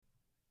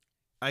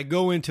I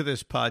go into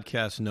this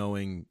podcast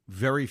knowing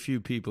very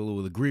few people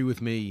will agree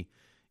with me.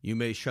 You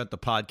may shut the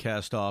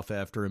podcast off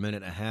after a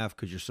minute and a half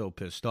because you're so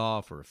pissed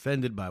off or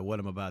offended by what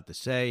I'm about to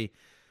say.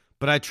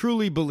 But I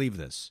truly believe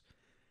this.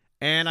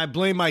 And I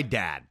blame my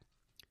dad.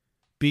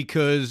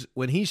 Because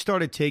when he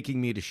started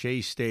taking me to Shea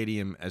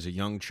Stadium as a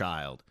young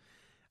child,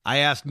 I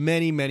asked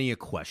many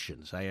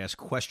questions. I asked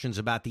questions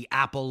about the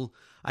apple.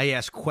 I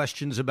asked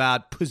questions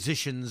about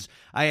positions.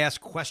 I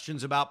asked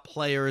questions about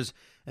players.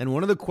 And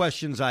one of the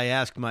questions I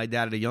asked my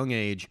dad at a young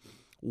age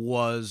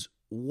was,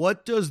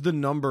 what does the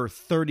number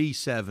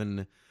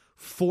 37,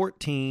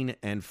 14,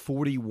 and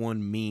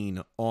 41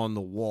 mean on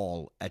the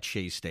wall at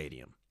Shea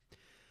Stadium?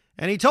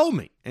 And he told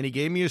me, and he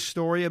gave me a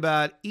story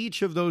about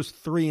each of those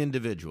three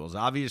individuals.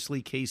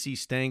 Obviously, Casey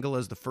Stengel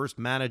as the first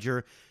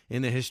manager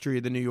in the history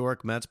of the New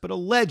York Mets, but a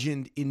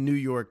legend in New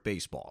York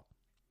baseball.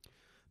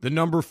 The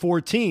number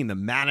 14, the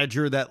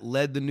manager that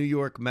led the New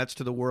York Mets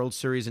to the World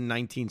Series in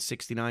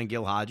 1969,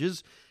 Gil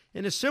Hodges.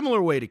 In a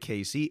similar way to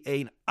Casey,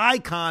 an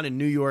icon in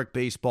New York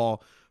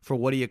baseball for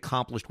what he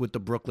accomplished with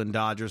the Brooklyn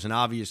Dodgers and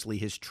obviously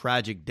his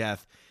tragic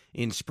death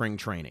in spring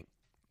training.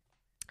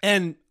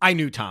 And I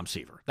knew Tom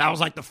Seaver. That was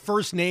like the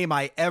first name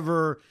I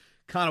ever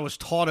kind of was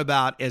taught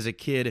about as a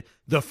kid.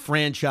 The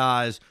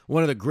franchise,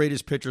 one of the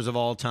greatest pitchers of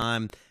all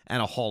time,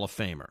 and a Hall of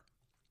Famer.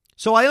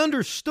 So I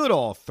understood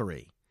all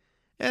three.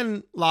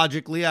 And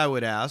logically, I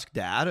would ask,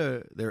 Dad,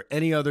 are there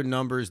any other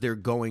numbers they're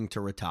going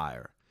to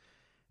retire?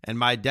 And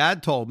my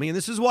dad told me, and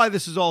this is why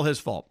this is all his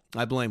fault.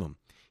 I blame him.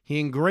 He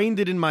ingrained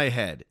it in my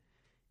head.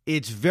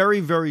 It's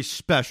very, very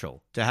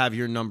special to have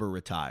your number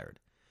retired.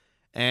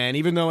 And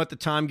even though at the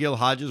time Gil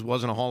Hodges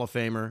wasn't a Hall of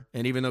Famer,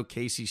 and even though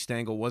Casey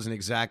Stengel wasn't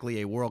exactly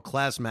a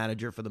world-class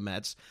manager for the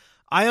Mets,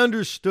 I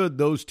understood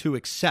those two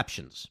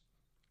exceptions.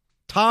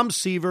 Tom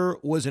Seaver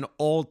was an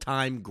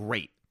all-time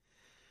great.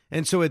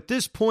 And so at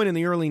this point in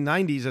the early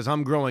 90s, as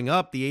I'm growing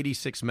up, the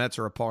 86 Mets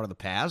are a part of the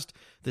past.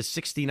 The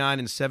 69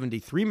 and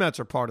 73 Mets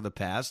are part of the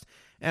past.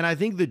 And I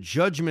think the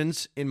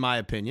judgments, in my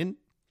opinion,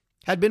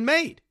 had been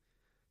made.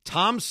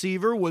 Tom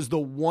Seaver was the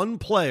one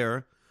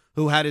player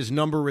who had his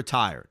number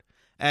retired.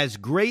 As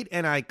great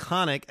and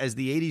iconic as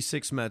the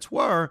 86 Mets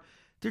were,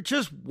 there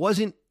just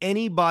wasn't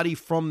anybody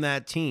from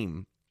that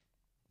team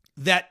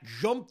that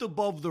jumped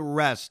above the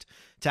rest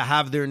to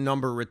have their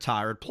number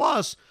retired.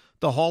 Plus,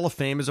 the Hall of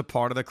Fame is a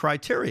part of the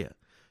criteria.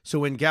 So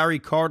when Gary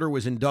Carter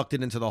was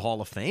inducted into the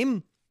Hall of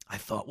Fame, I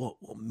thought, well,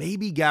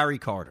 maybe Gary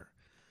Carter.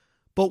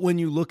 But when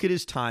you look at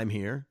his time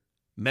here,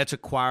 Mets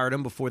acquired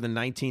him before the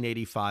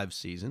 1985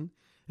 season.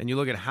 And you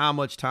look at how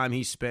much time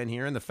he spent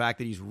here and the fact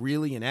that he's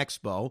really an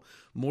Expo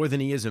more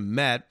than he is a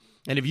Met.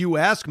 And if you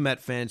ask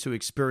Met fans who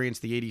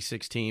experienced the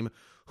 86 team,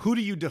 who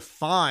do you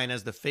define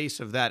as the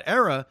face of that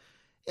era?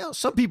 You know,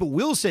 some people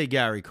will say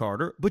Gary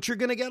Carter, but you're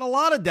going to get a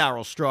lot of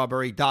Darryl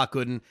Strawberry, Doc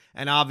Gooden,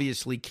 and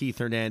obviously Keith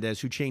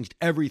Hernandez, who changed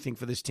everything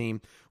for this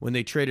team when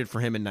they traded for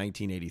him in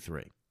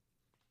 1983.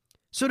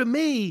 So to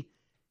me,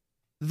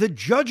 the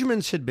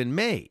judgments had been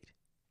made.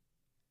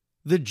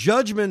 The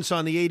judgments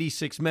on the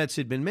 86 Mets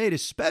had been made,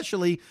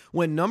 especially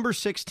when number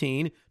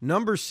 16,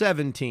 number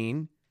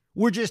 17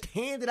 were just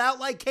handed out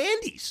like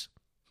candies.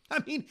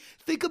 I mean,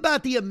 think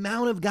about the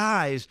amount of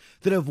guys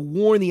that have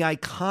worn the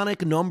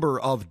iconic number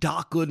of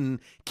Doc Gooden,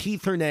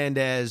 Keith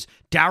Hernandez,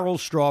 Darryl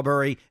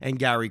Strawberry, and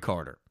Gary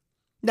Carter.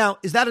 Now,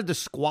 is that a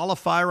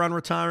disqualifier on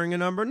retiring a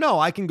number? No,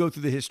 I can go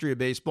through the history of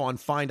baseball and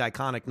find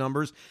iconic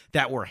numbers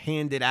that were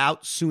handed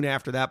out soon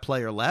after that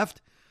player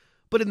left.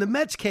 But in the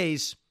Mets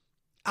case,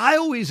 I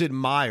always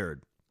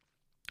admired,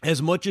 as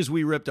much as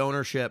we ripped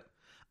ownership,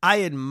 I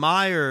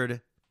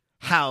admired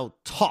how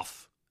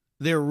tough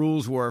their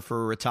rules were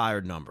for a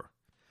retired number.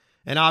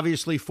 And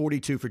obviously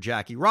 42 for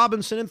Jackie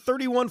Robinson and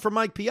 31 for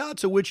Mike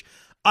Piazza, which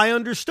I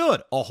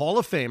understood. A Hall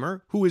of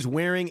Famer who is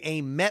wearing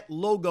a Met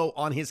logo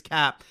on his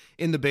cap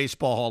in the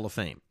Baseball Hall of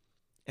Fame.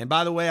 And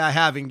by the way, I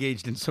have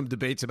engaged in some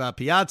debates about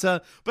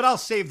Piazza, but I'll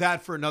save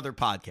that for another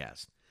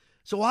podcast.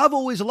 So I've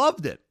always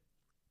loved it.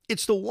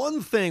 It's the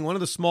one thing, one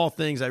of the small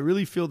things I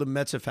really feel the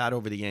Mets have had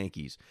over the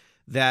Yankees,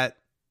 that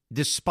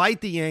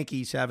despite the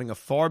Yankees having a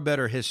far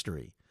better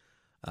history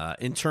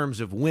in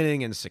terms of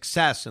winning and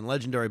success and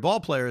legendary ball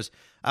players,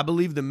 I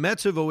believe the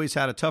Mets have always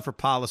had a tougher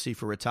policy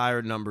for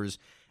retired numbers,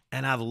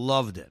 and I've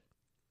loved it.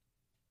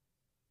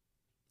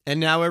 And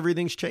now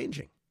everything's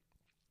changing.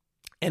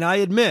 And I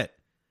admit,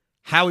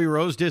 Howie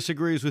Rose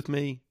disagrees with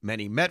me.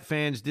 Many Met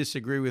fans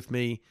disagree with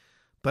me.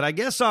 But I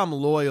guess I'm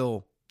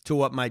loyal to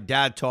what my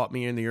dad taught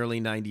me in the early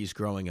 90s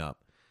growing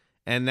up.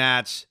 And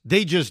that's,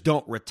 they just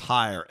don't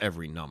retire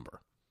every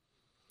number.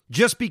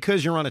 Just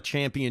because you're on a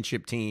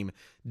championship team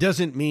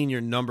doesn't mean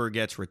your number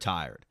gets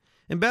retired.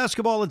 In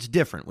basketball, it's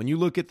different. When you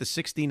look at the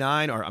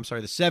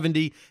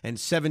 70 and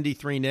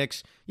 73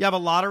 Knicks, you have a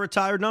lot of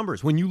retired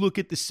numbers. When you look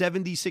at the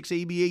 76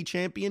 ABA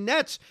champion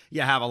Nets,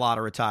 you have a lot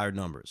of retired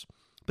numbers.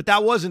 But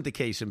that wasn't the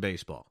case in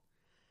baseball.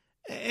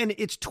 And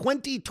it's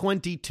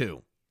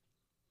 2022.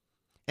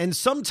 And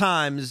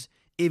sometimes,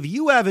 if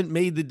you haven't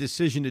made the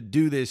decision to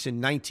do this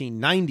in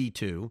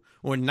 1992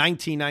 or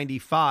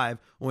 1995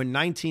 or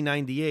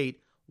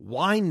 1998,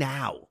 why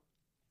now?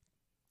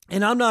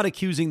 And I'm not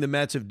accusing the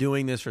Mets of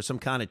doing this for some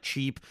kind of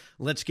cheap,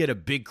 let's get a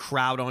big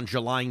crowd on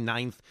July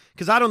 9th,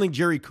 because I don't think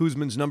Jerry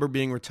Koosman's number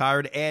being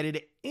retired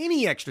added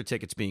any extra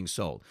tickets being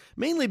sold,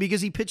 mainly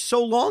because he pitched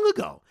so long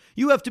ago.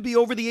 You have to be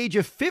over the age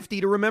of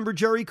 50 to remember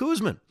Jerry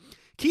Koosman.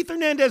 Keith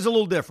Hernandez is a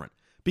little different,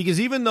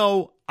 because even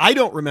though I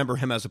don't remember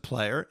him as a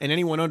player, and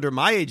anyone under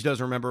my age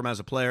doesn't remember him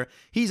as a player,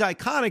 he's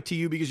iconic to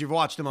you because you've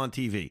watched him on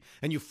TV,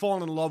 and you've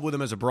fallen in love with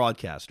him as a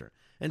broadcaster.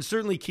 And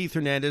certainly Keith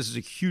Hernandez is a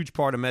huge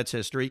part of Mets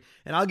history,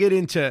 and I'll get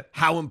into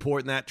how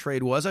important that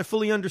trade was. I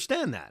fully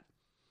understand that.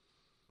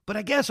 But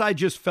I guess I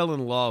just fell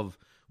in love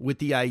with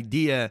the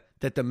idea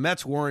that the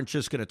Mets weren't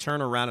just going to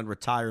turn around and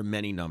retire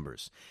many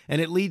numbers. And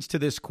it leads to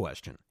this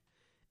question.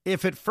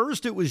 If at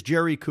first it was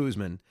Jerry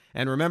Koosman,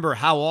 and remember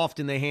how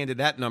often they handed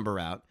that number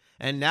out,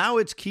 and now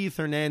it's Keith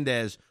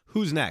Hernandez,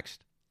 who's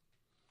next?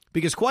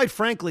 Because quite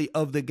frankly,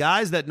 of the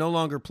guys that no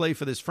longer play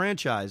for this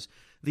franchise,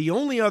 the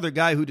only other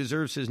guy who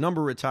deserves his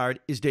number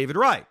retired is David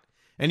Wright.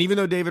 And even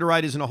though David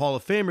Wright isn't a Hall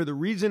of Famer, the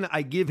reason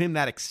I give him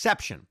that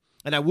exception,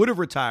 and I would have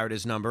retired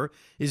his number,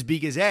 is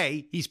because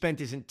A, he spent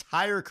his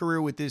entire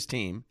career with this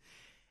team,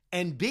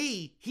 and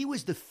B, he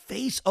was the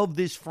face of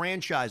this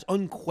franchise,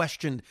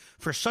 unquestioned,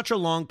 for such a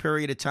long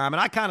period of time.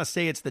 And I kind of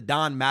say it's the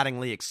Don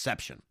Mattingly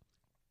exception.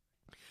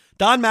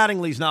 Don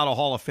Mattingly's not a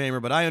Hall of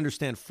Famer, but I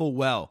understand full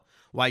well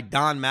why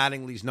Don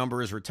Mattingly's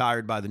number is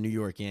retired by the New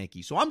York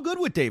Yankees. So I'm good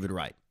with David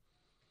Wright.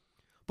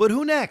 But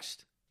who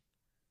next?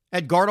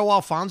 Edgardo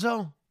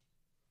Alfonso?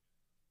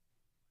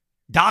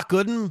 Doc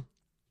Gooden?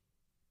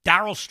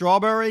 Darryl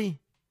Strawberry?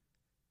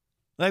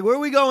 Like, where are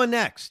we going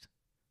next?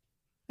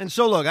 And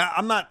so, look,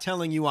 I'm not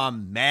telling you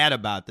I'm mad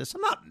about this.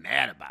 I'm not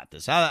mad about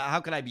this. How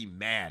could I be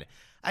mad?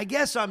 I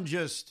guess I'm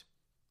just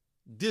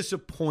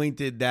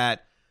disappointed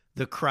that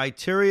the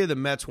criteria the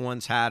Mets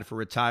once had for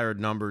retired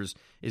numbers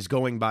is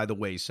going by the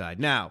wayside.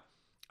 Now,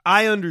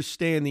 I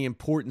understand the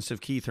importance of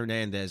Keith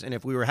Hernandez, and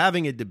if we were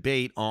having a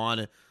debate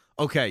on,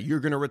 okay, you're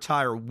going to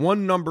retire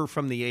one number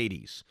from the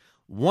 80s,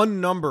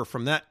 one number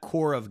from that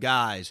core of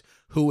guys,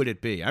 who would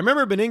it be? I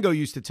remember Beningo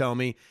used to tell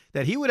me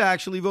that he would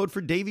actually vote for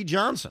Davey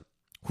Johnson,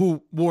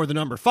 who wore the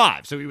number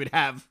 5, so we would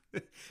have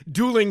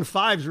dueling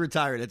 5s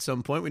retired at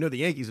some point. We know the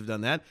Yankees have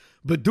done that,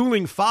 but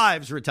dueling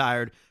 5s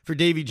retired for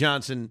Davey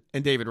Johnson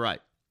and David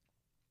Wright.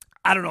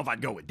 I don't know if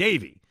I'd go with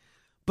Davey.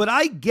 But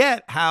I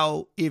get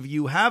how if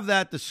you have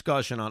that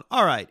discussion on,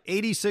 all right,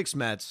 86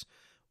 Mets,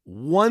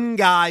 one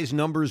guy's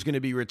number is going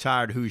to be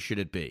retired, who should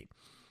it be?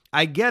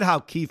 I get how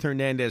Keith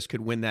Hernandez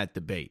could win that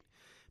debate.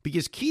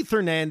 Because Keith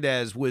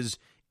Hernandez was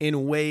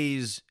in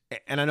ways,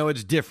 and I know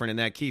it's different in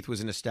that Keith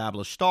was an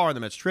established star and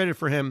the Mets traded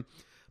for him,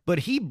 but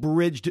he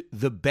bridged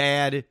the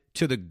bad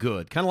to the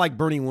good, kind of like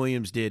Bernie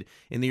Williams did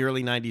in the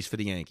early 90s for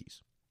the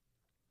Yankees.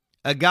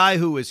 A guy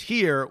who was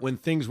here when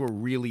things were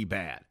really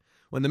bad.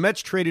 When the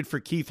Mets traded for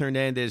Keith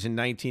Hernandez in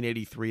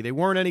 1983, they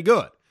weren't any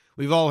good.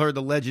 We've all heard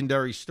the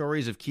legendary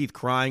stories of Keith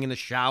crying in the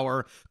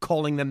shower,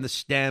 calling them the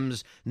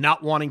Stems,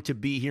 not wanting to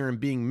be here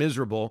and being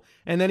miserable,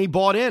 and then he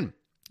bought in.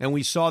 And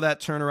we saw that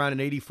turnaround in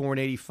 84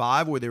 and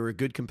 85, where they were a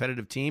good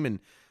competitive team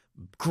and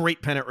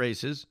great pennant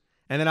races,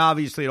 and then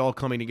obviously it all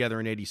coming together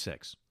in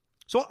 86.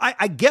 So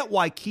I get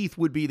why Keith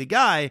would be the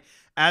guy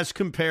as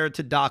compared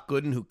to Doc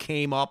Gooden, who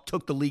came up,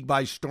 took the league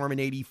by storm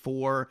in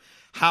 84,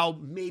 how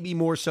maybe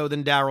more so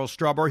than Darryl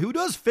Strawberry, who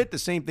does fit the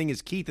same thing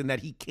as Keith in that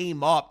he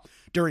came up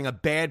during a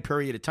bad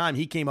period of time.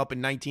 He came up in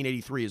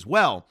 1983 as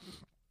well.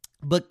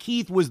 But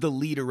Keith was the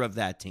leader of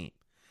that team.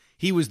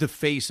 He was the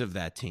face of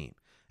that team.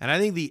 And I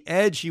think the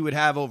edge he would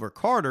have over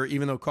Carter,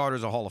 even though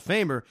Carter's a Hall of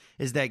Famer,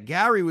 is that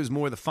Gary was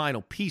more the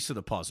final piece of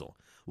the puzzle,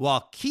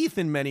 while Keith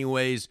in many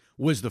ways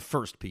was the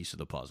first piece of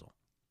the puzzle.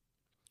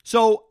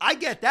 So I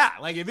get that.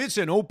 Like, if it's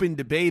an open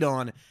debate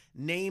on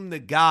name the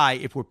guy,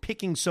 if we're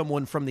picking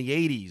someone from the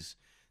 80s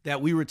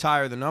that we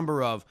retire the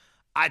number of,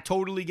 I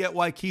totally get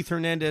why Keith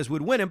Hernandez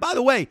would win. And by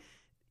the way,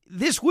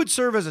 this would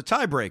serve as a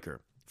tiebreaker,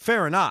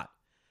 fair or not.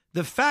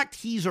 The fact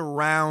he's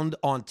around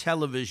on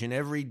television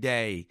every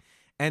day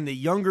and the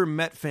younger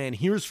Met fan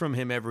hears from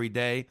him every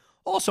day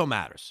also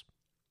matters.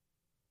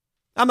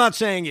 I'm not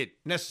saying it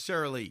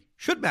necessarily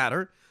should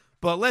matter,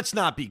 but let's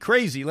not be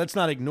crazy. Let's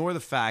not ignore the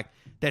fact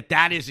that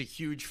that is a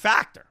huge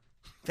factor.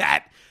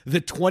 That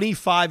the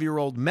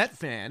 25-year-old Met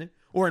fan,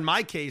 or in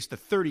my case, the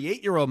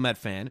 38-year-old Met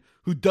fan,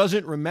 who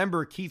doesn't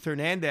remember Keith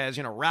Hernandez,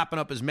 wrapping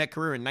up his Met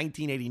career in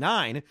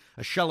 1989,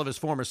 a shell of his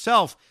former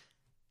self,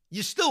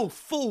 you still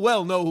full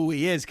well know who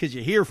he is because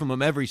you hear from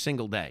him every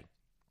single day.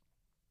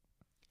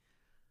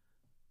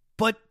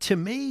 But to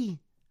me,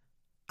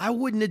 I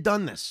wouldn't have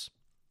done this.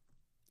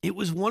 It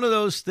was one of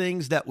those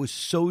things that was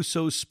so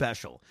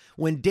special.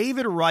 When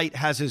David Wright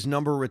has his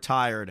number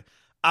retired,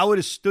 I would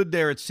have stood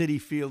there at Citi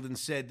Field and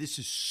said, this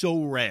is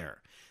so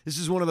rare. This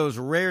is one of those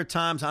rare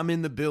times I'm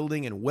in the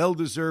building and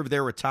well-deserved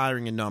they're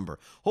retiring a number.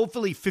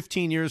 Hopefully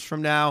 15 years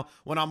from now,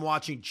 when I'm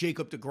watching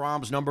Jacob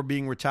deGrom's number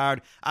being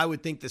retired, I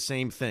would think the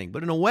same thing.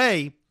 But in a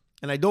way,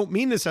 and I don't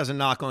mean this as a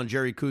knock on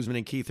Jerry Koosman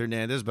and Keith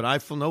Hernandez, but I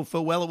know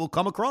full well it will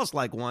come across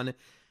like one,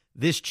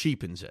 this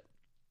cheapens it.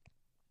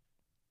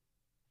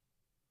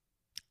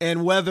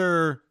 And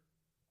whether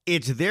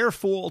it's their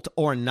fault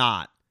or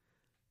not,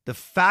 the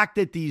fact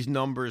that these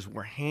numbers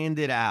were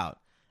handed out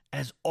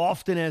as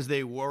often as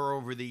they were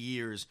over the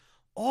years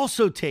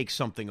also takes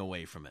something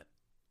away from it.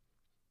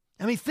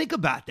 I mean, think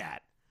about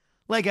that.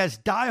 Like, as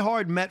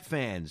diehard Met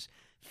fans,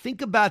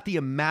 think about the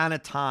amount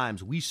of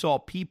times we saw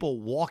people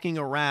walking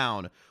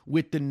around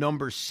with the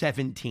number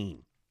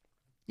 17.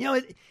 You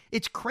know,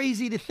 it's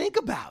crazy to think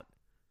about,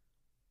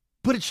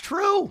 but it's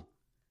true.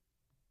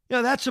 You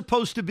know, that's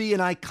supposed to be an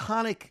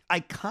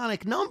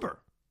iconic number.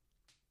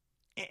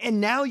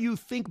 And now you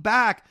think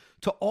back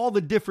to all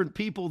the different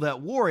people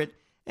that wore it,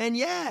 and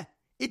yeah,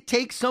 it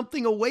takes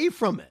something away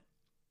from it.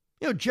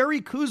 You know,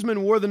 Jerry Koosman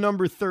wore the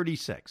number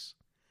 36.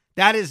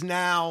 That is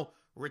now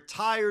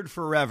retired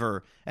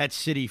forever at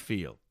Citi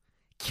Field.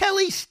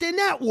 Kelly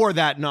Stinnett wore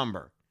that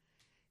number.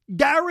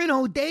 Darren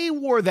O'Day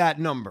wore that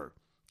number.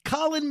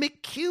 Colin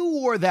McHugh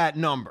wore that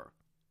number.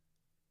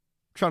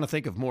 I'm trying to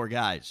think of more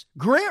guys.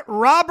 Grant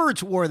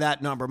Roberts wore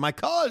that number. My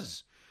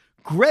cuz.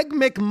 Greg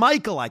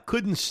McMichael, I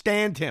couldn't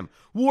stand him,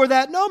 wore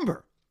that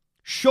number.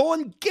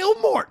 Sean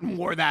Gilmorton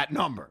wore that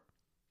number.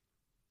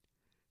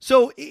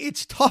 So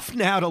it's tough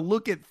now to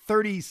look at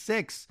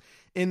 36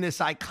 in this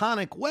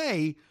iconic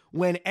way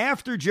when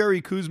after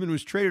Jerry Koosman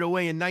was traded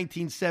away in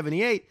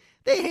 1978,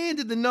 they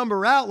handed the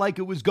number out like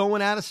it was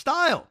going out of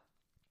style.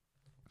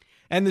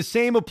 And the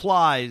same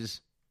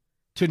applies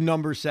to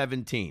number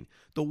 17.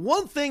 The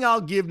one thing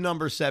I'll give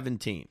number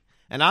 17,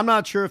 and I'm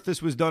not sure if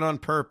this was done on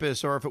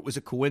purpose or if it was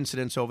a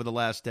coincidence over the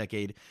last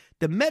decade,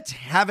 the Mets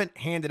haven't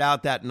handed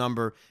out that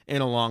number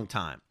in a long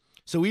time.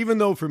 So even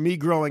though for me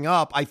growing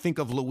up, I think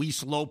of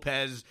Luis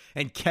Lopez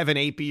and Kevin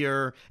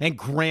Apier and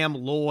Graham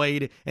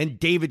Lloyd and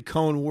David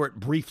Cohn wore it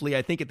briefly,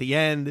 I think at the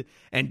end,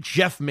 and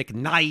Jeff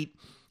McKnight,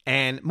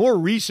 and more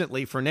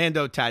recently,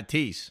 Fernando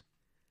Tatis.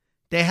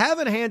 They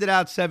haven't handed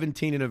out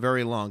 17 in a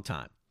very long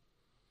time.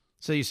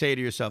 So you say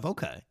to yourself,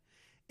 okay,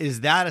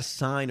 is that a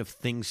sign of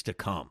things to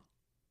come?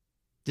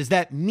 Does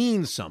that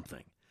mean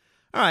something?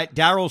 All right,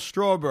 Darryl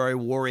Strawberry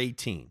wore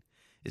 18.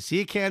 Is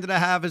he a candidate to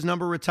have his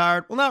number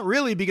retired? Well, not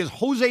really, because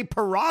Jose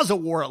Peraza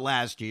wore it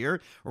last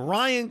year,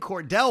 Ryan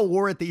Cordell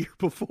wore it the year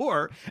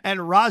before,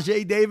 and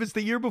Rajay Davis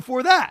the year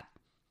before that.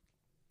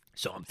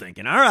 So I'm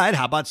thinking, all right,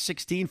 how about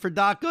 16 for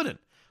Doc Gooden?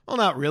 Well,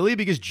 not really,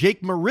 because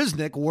Jake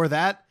Marisnick wore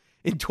that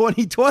in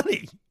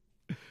 2020.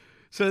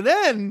 So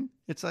then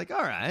it's like,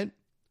 all right,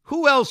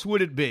 who else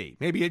would it be?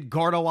 Maybe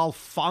Edgardo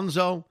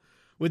Alfonso?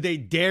 Would they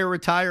dare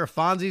retire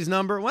Fonzie's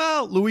number?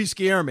 Well, Luis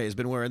Guillermo has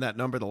been wearing that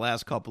number the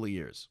last couple of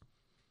years.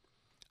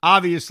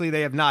 Obviously,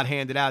 they have not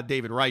handed out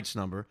David Wright's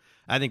number.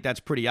 I think that's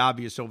pretty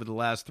obvious over the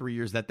last 3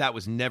 years that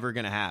was never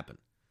going to happen.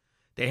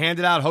 They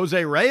handed out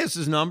Jose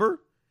Reyes'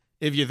 number.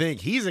 If you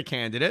think he's a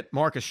candidate,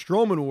 Marcus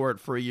Stroman wore it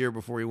for a year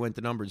before he went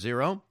to number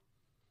 0.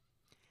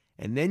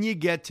 And then you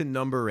get to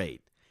number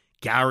 8,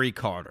 Gary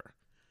Carter,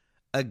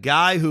 a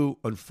guy who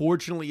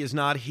unfortunately is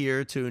not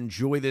here to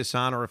enjoy this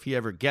honor if he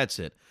ever gets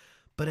it,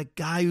 but a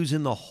guy who's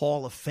in the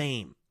Hall of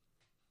Fame.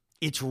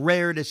 It's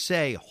rare to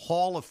say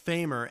Hall of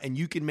Famer, and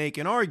you can make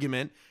an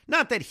argument,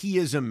 not that he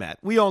is a Met.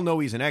 We all know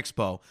he's an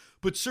Expo,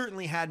 but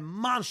certainly had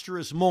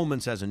monstrous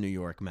moments as a New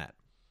York Met.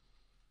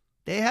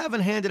 They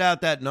haven't handed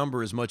out that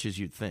number as much as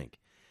you'd think.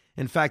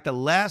 In fact, the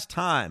last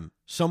time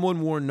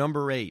someone wore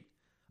number 8,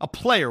 a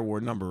player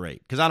wore number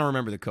 8, because I don't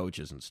remember the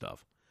coaches and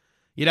stuff,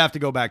 you'd have to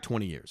go back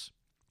 20 years.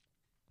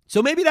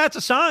 So maybe that's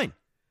a sign.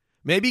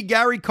 Maybe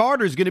Gary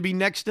Carter is going to be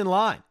next in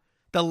line.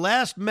 The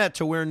last Met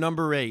to wear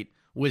number 8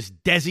 was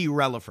Desi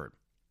Relaford.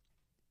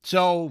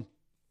 So,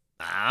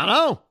 I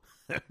don't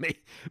know.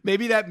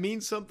 Maybe that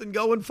means something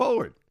going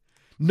forward.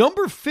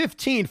 Number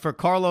 15 for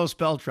Carlos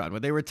Beltran.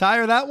 Would they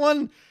retire that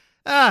one?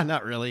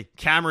 Not really.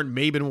 Cameron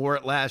Maybin wore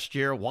it last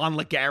year. Juan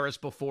Lagares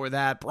before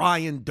that.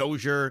 Brian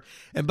Dozier.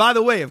 And by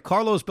the way, if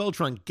Carlos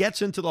Beltran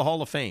gets into the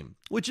Hall of Fame,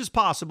 which is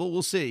possible,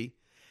 we'll see,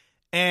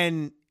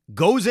 and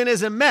goes in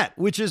as a Met,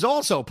 which is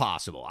also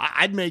possible.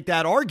 I'd make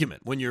that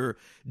argument when you're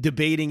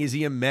debating, is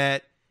he a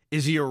Met?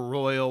 Is he a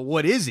Royal?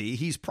 What is he?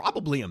 He's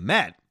probably a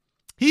Met.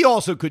 He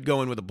also could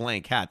go in with a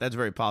blank hat. That's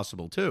very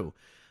possible, too.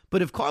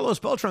 But if Carlos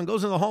Beltran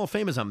goes in the Hall of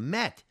Fame as a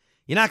Met,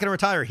 you're not going to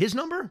retire his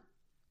number?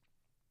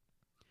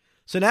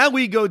 So now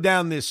we go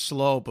down this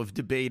slope of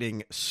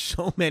debating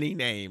so many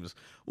names,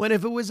 when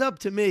if it was up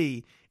to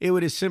me, it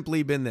would have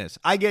simply been this.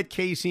 I get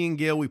Casey and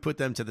Gil, we put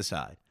them to the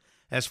side.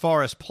 As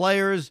far as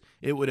players,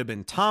 it would have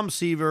been Tom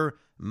Seaver,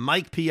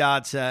 Mike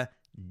Piazza,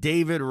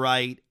 David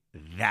Wright.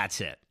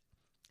 That's it.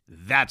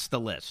 That's the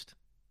list.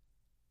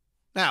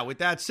 Now, with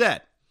that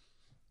said,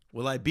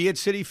 will I be at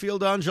Citi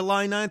Field on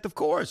July 9th? Of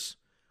course.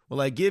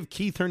 Will I give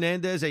Keith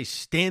Hernandez a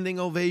standing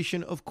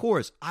ovation? Of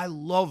course. I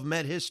love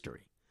Met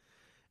history.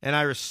 And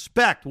I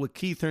respect what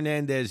Keith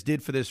Hernandez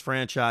did for this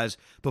franchise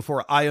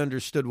before I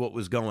understood what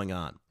was going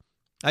on.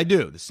 I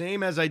do. The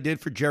same as I did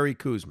for Jerry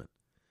Koosman.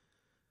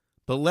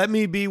 But let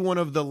me be one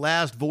of the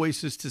last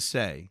voices to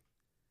say,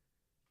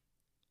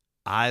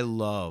 I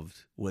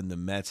loved when the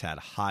Mets had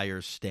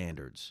higher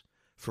standards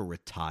for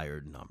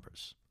retired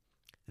numbers.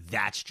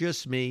 That's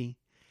just me,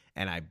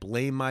 And I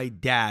blame my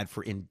dad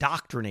for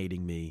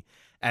indoctrinating me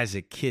as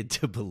a kid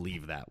to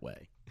believe that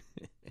way.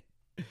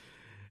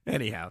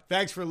 Anyhow,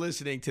 thanks for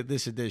listening to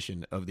this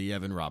edition of the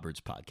Evan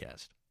Roberts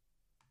Podcast.